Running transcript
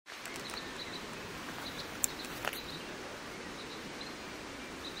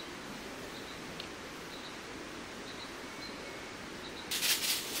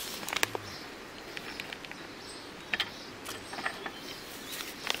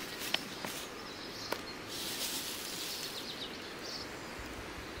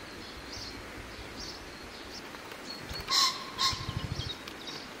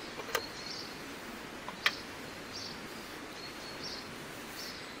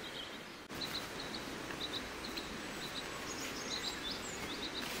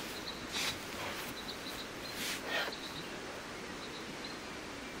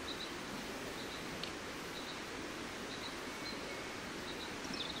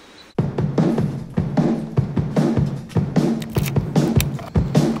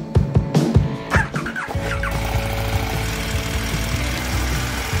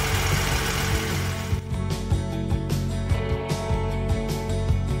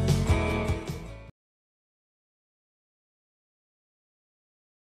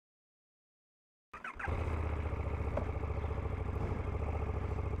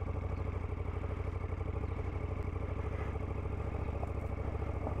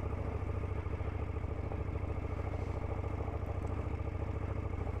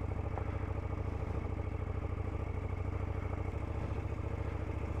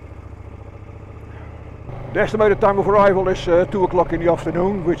The estimated time of arrival is 2 o'clock in the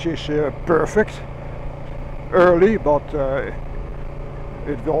afternoon, which is perfect. Early, but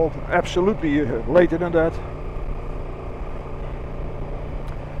it will absolutely later than that.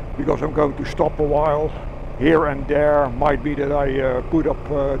 Because I'm going to stop a while here and there. Might be that I put up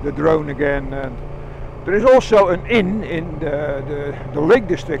the drone again. And there is also an inn in the Lake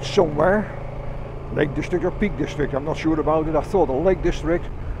District somewhere. Lake District or Peak District, I'm not sure about it. I thought the Lake District,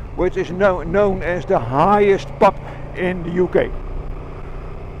 which is known as the highest pub in the UK.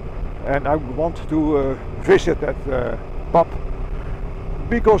 And I want to visit that pub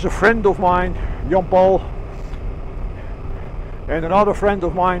because a friend of mine, Jan Paul, and another friend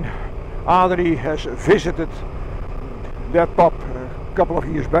of mine, Adrie, has visited that pub a couple of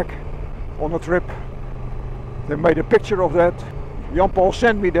years back on a trip. They made a picture of that. Jan Paul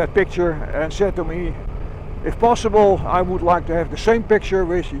sent me that picture and said to me, if possible, I would like to have the same picture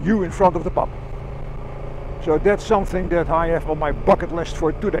with you in front of the pub. So that's something that I have on my bucket list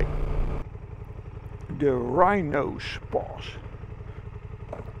for today. The WRYNOSE pass.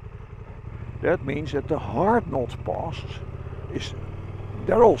 That means that the HARDKNOTT pass is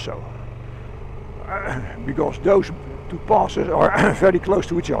there also. Because those two passes are very close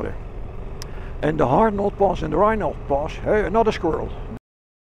to each other. And the HARDKNOTT pass and the WRYNOSE pass, hey, another squirrel.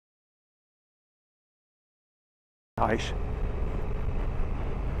 Nice.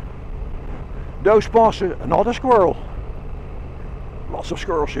 Those passes, another squirrel. Lots of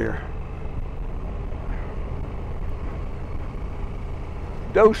squirrels here.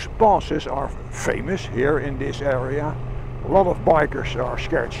 Those passes are famous here in this area. A lot of bikers are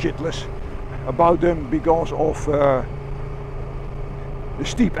scared shitless about them because of the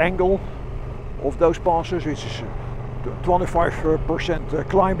steep angle of those passes, which is 25%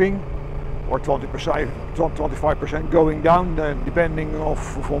 climbing or 25% going down, depending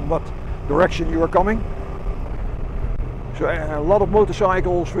from what direction you are coming. So a lot of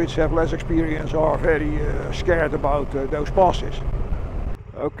motorcycles which have less experience are very scared about those passes.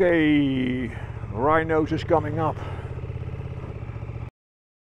 Okay, WRYNOSE is coming up.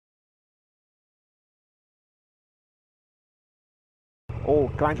 All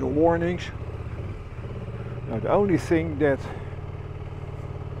kinds of warnings. Now the only thing that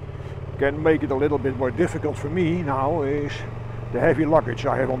can make it a little bit more difficult for me now is the heavy luggage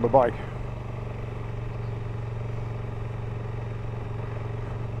I have on the bike.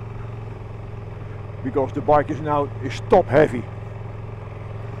 Because the bike is top heavy.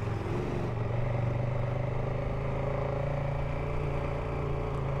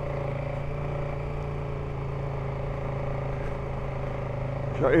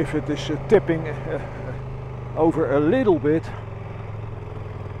 So if it is tipping over a little bit,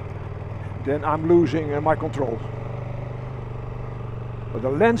 then I'm losing my control. But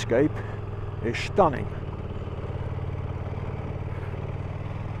the landscape is stunning.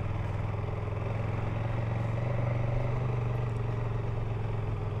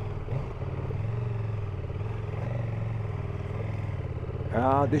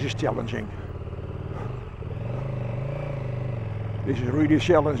 This is challenging. This is really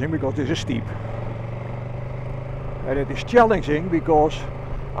challenging because this is steep. And it is challenging because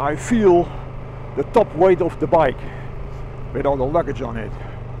I feel the top weight of the bike with all the luggage on it.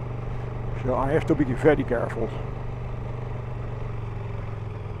 So I have to be very careful.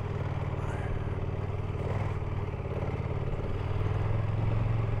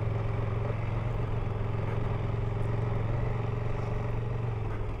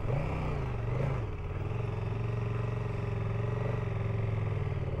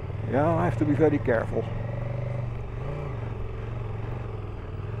 Yeah, I have to be very careful.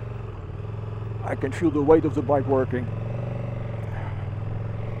 I can feel the weight of the bike working.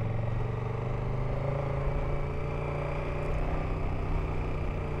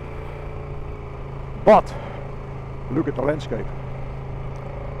 But look at the landscape.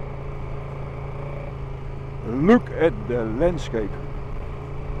 Look at the landscape.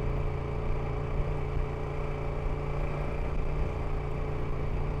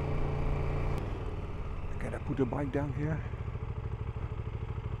 Can I put the bike down here?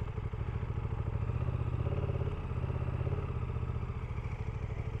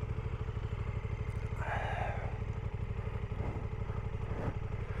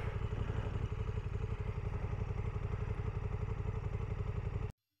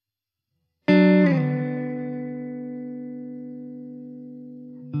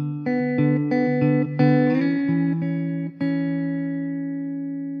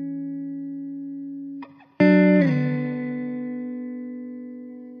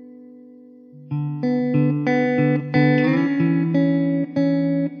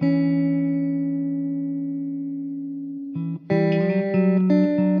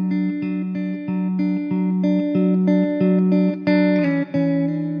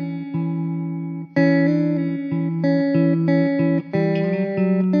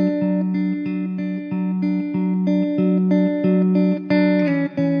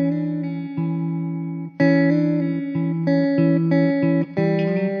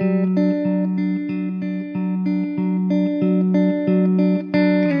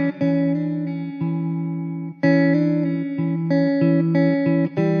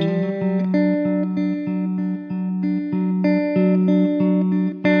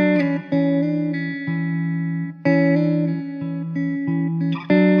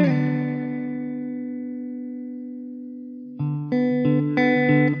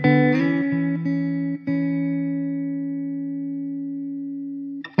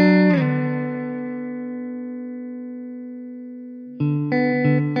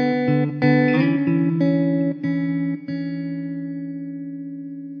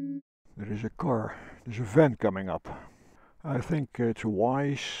 There is a car, there's a van coming up. I think it's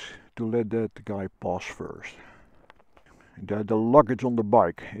wise to let that guy pass first. The luggage on the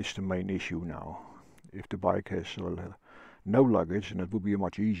bike is the main issue now. If the bike has no luggage, then it would be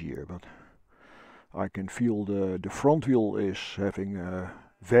much easier, but I can feel the front wheel is having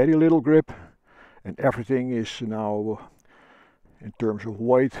very little grip, and everything is now, in terms of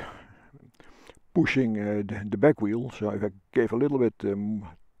weight, pushing the back wheel. So if I gave a little bit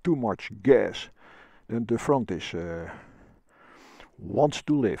too much gas, then the front is wants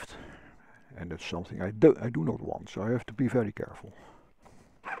to lift, and that's something I do not want, so I have to be very careful.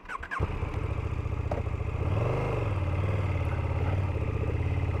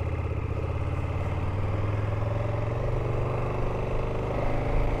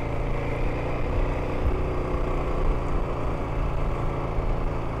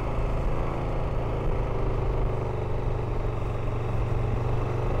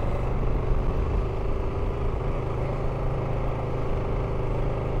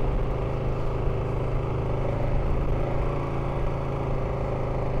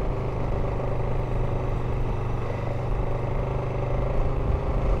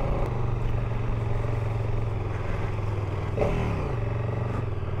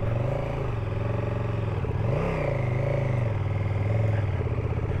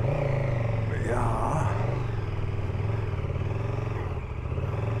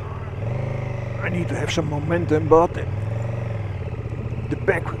 I need to have some momentum, but the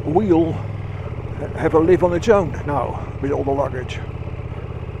back wheel have a live on its own now with all the luggage.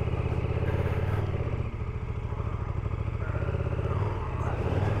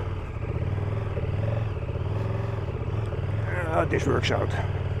 This works out.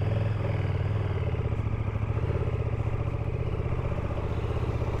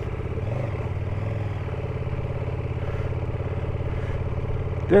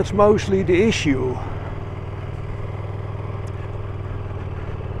 That's mostly the issue.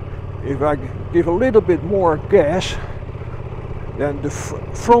 If I give a little bit more gas, then the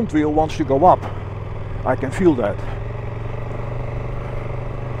front wheel wants to go up. I can feel that.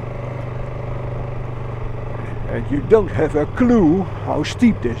 And you don't have a clue how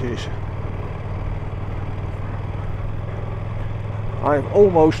steep this is. I have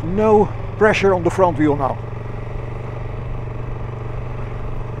almost no pressure on the front wheel now.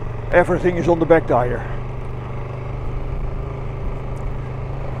 Everything is on the back tire.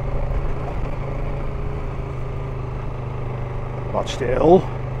 But still,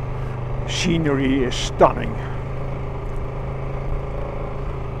 scenery is stunning.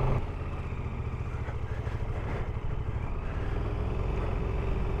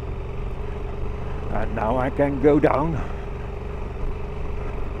 And now I can go down,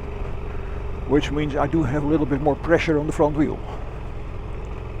 which means I do have a little bit more pressure on the front wheel.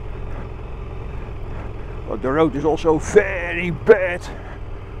 But the road is also very bad,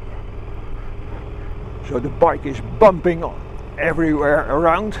 so the bike is bumping everywhere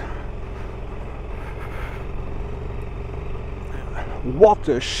around. What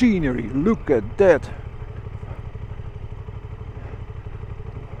a scenery, look at that.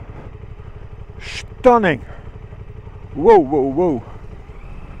 Stunning. Whoa, whoa, whoa.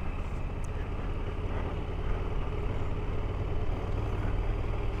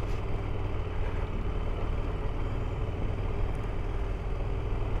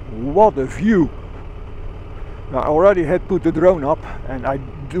 What a view. Now, I already had put the drone up, and I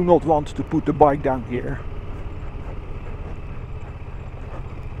do not want to put the bike down here.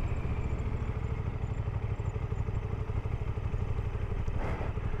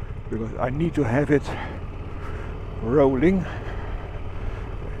 Because I need to have it rolling,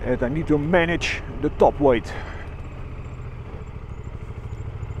 and I need to manage the top weight.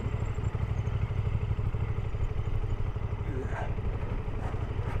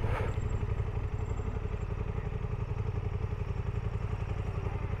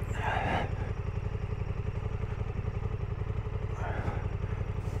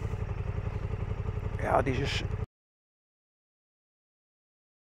 Ja, this is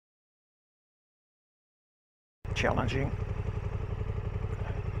challenging.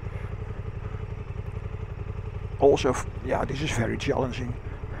 Also, yeah, this is very challenging.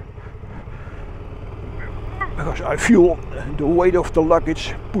 Because I feel the weight of the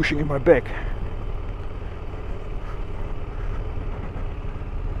luggage pushing in my back.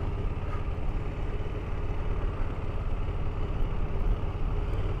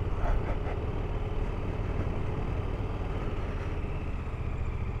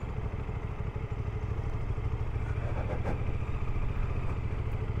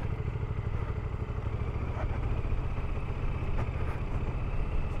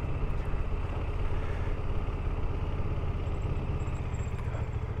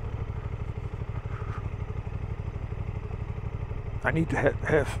 I need to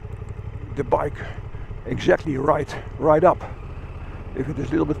have the bike exactly right up. If it is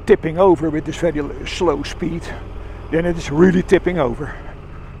a little bit tipping over with this very slow speed, then it is really tipping over.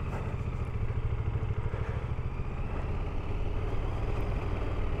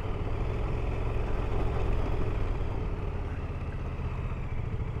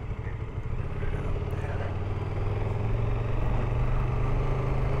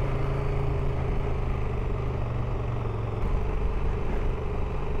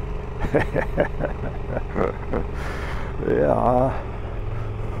 Yeah.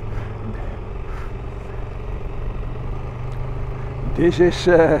 This is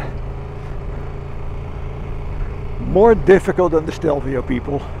more difficult than the Stelvio,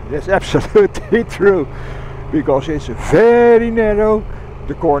 people. That's absolutely true, because it's very narrow,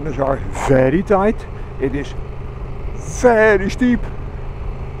 the corners are very tight, it is very steep.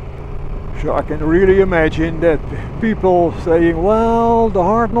 So I can really imagine that people saying, well, the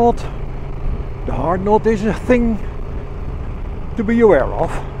hard knot is a thing to be aware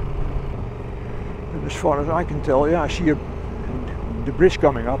of. And as far as I can tell, yeah, I see the bridge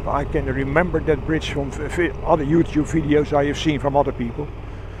coming up. I can remember that bridge from other YouTube videos I have seen from other people.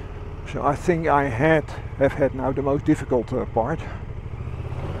 So I think I have had now the most difficult part.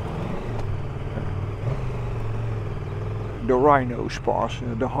 The WRYNOSE pass,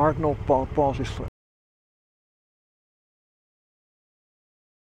 the HARDKNOTT pass is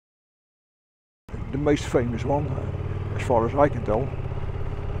the most famous one, as far as I can tell.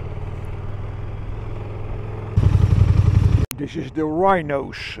 This is the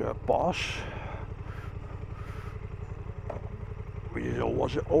WRYNOSE pass, which is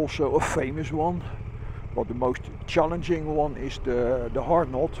also a famous one, but the most challenging one is the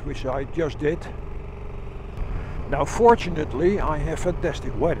HARDKNOTT, which I just did. Now fortunately I have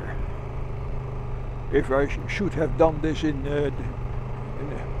fantastic weather. If I should have done this in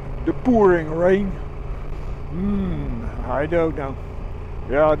the pouring rain, I don't know.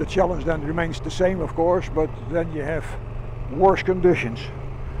 Yeah, the challenge then remains the same, of course, but then you have worse conditions.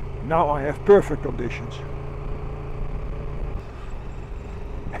 Now I have perfect conditions.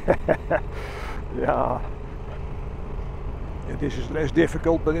 Yeah, this is less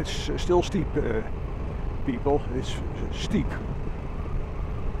difficult, but it's still steep, people. It's steep.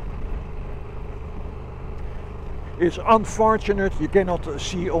 It's unfortunate you cannot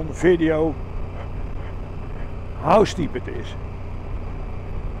see on video how steep it is.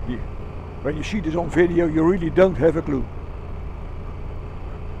 When you see this on video, you really don't have a clue.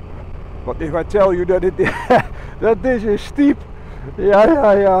 But if I tell you that that this is steep,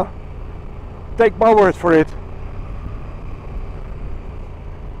 yeah, take my word for it.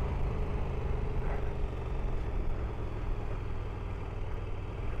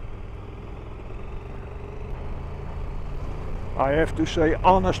 I have to say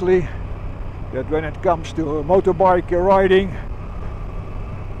honestly that when it comes to motorbike riding,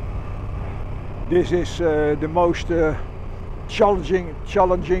 this is the most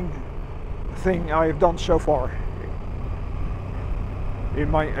challenging thing I have done so far in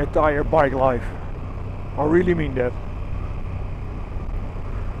my entire bike life. I really mean that.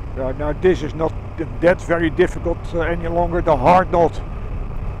 Now this is not that very difficult any longer. The HARDKNOTT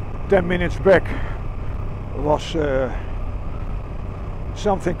 10 minutes back was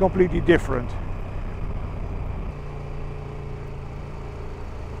something completely different.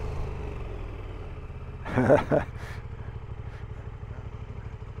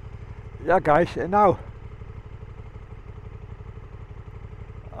 Yeah guys, and now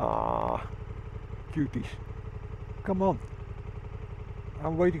cuties, come on,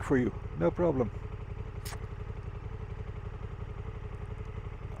 I'm waiting for you, no problem.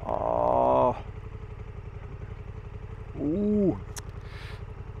 Ooh.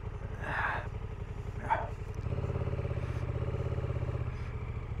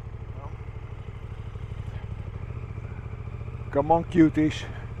 Come on cuties,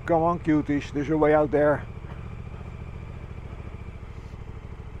 come on cuties, there's a way out there.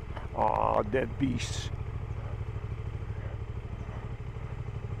 Oh, dead beasts.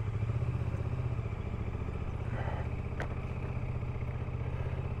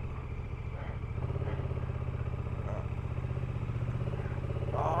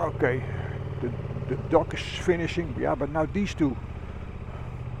 Okay, the dock is finishing, yeah, but now these two.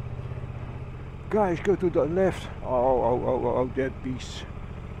 Guys, go to the left. Oh, dead beasts.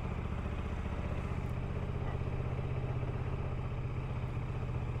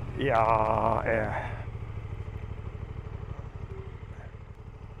 Yeah,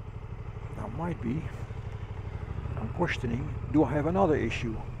 now might be, I'm questioning, do I have another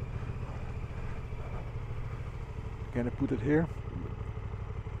issue? Can I put it here?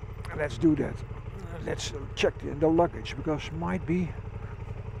 let's do that. Let's check the luggage, because might be.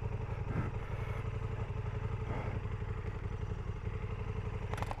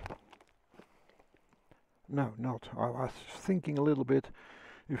 No, not. I was thinking a little bit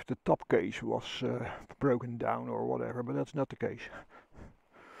if the top case was broken down or whatever, but that's not the case.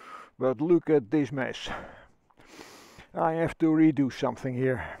 But look at this mess. I have to redo something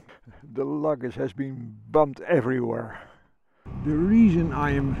here. The luggage has been bumped everywhere. The reason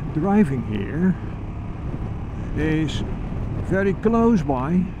I am driving here is very close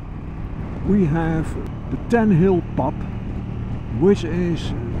by we have the TANN Hill pub, which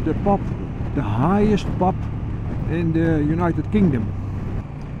is the pub, the highest pub in the United Kingdom.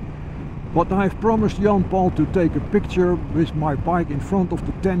 But I've promised Jan Paul to take a picture with my bike in front of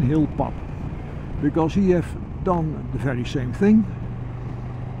the TANN Hill pub, because he have done the very same thing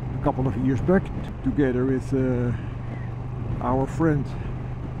a couple of years back together with our friend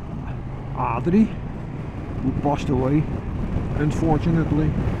Adrie, who passed away unfortunately.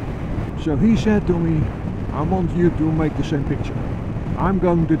 So he said to me, I want you to make the same picture. I'm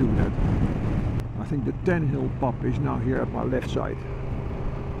going to do that. I think the TANN Hill pub is now here at my left side.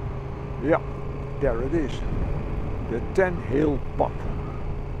 Yeah, there it is. The TANN Hill pub.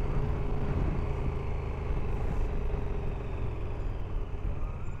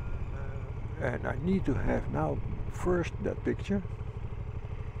 And I need to have now first that picture.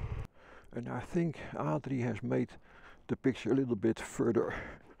 And I think Adrie has made the picture a little bit further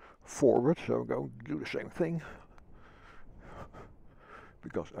forward, so I'm going to do the same thing,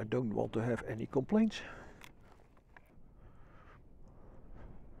 because I don't want to have any complaints.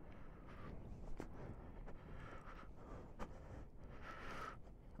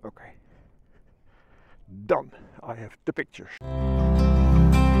 Okay, done. I have the pictures.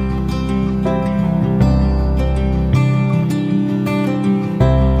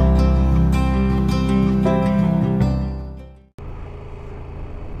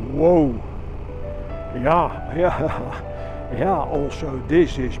 Whoa, yeah, also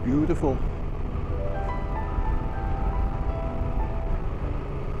this is beautiful.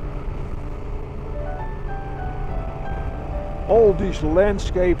 All these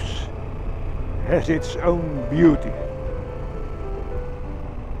landscapes has its own beauty.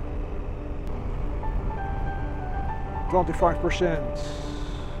 %.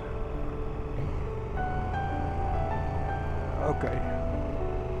 Okay.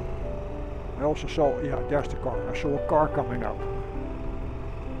 I also saw, yeah, there's the car. I saw a car coming up.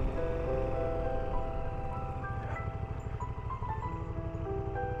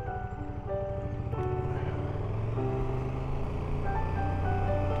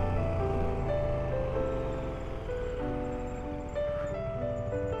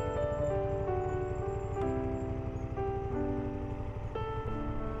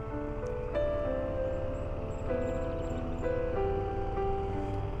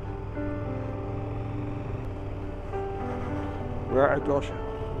 Where it was,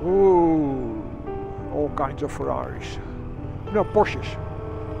 ooh, all kinds of Ferraris. No, Porsches.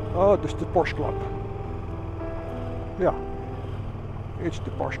 Oh, this is the Porsche Club. Yeah, it's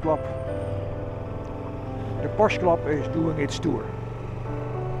the Porsche Club. The Porsche Club is doing its tour.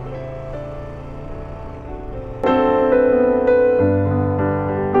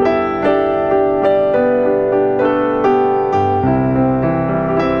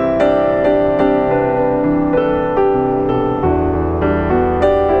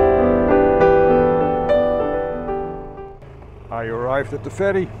 I arrived at the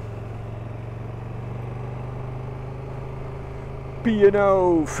ferry.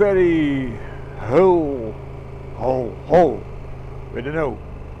 P&O ferry, Hull, with an O.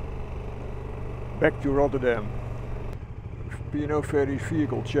 Back to Rotterdam. P&O ferry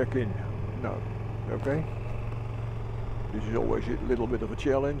vehicle check-in. No, okay. This is always a little bit of a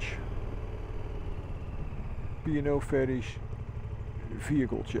challenge. P&O ferries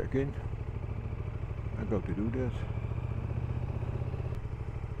vehicle check-in. I'm going to do that.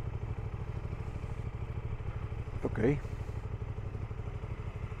 Okay.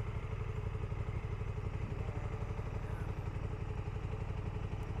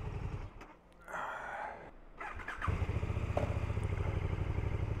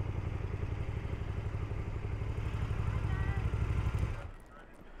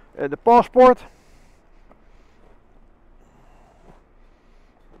 The passport.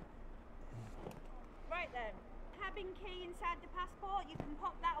 Right then, cabin key inside the passport, you can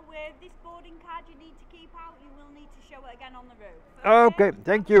pop that away. This boarding card you need to keep out, you will need to show it again on the road. Okay,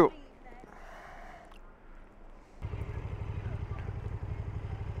 thank you.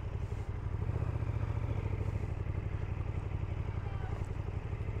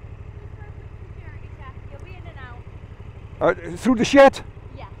 Through the shed?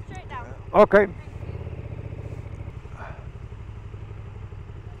 Yeah, straight down. Okay.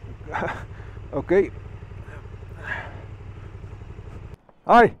 Okay.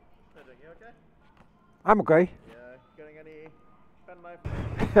 Hi. You okay? I'm okay. Yeah, getting any pen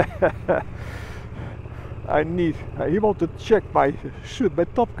knife? I need. He wanted to check my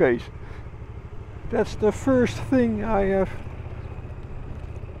top case. That's the first thing I have.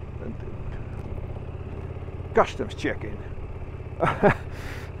 Customs check-in.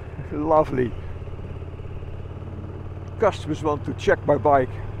 Lovely. Customers want to check my bike.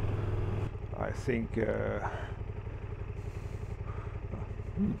 I think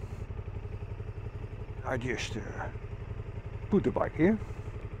I just put the bike here.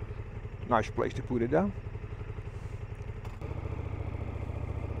 Nice place to put it down.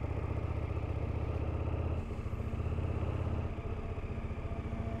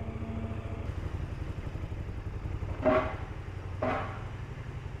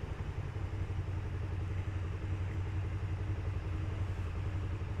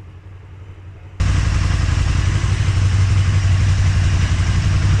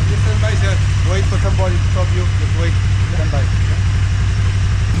 Wait for somebody to stop you, just wait, stand by.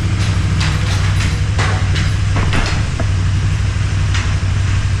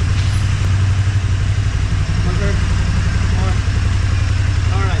 Okay.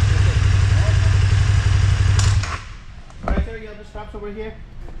 Alright, that's it. Alright, sir, you have the straps over here?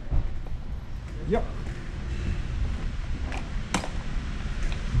 Yep.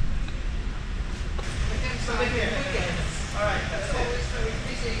 Alright, that's it.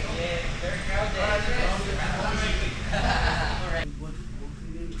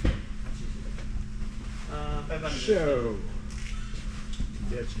 So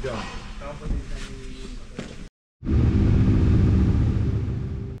that's done.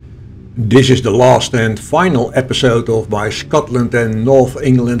 This is the last and final episode of my Scotland and North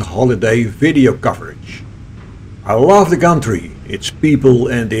England holiday video coverage. I love the country, its people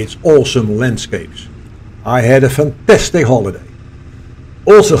and its awesome landscapes. I had a fantastic holiday.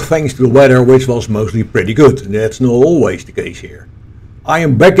 Also thanks to the weather, which was mostly pretty good. That's not always the case here. I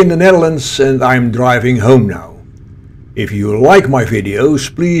am back in the Netherlands and I'm driving home now. If you like my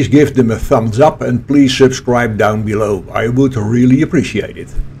videos, please give them a thumbs up and please subscribe down below. I would really appreciate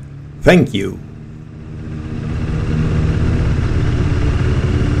it. Thank you.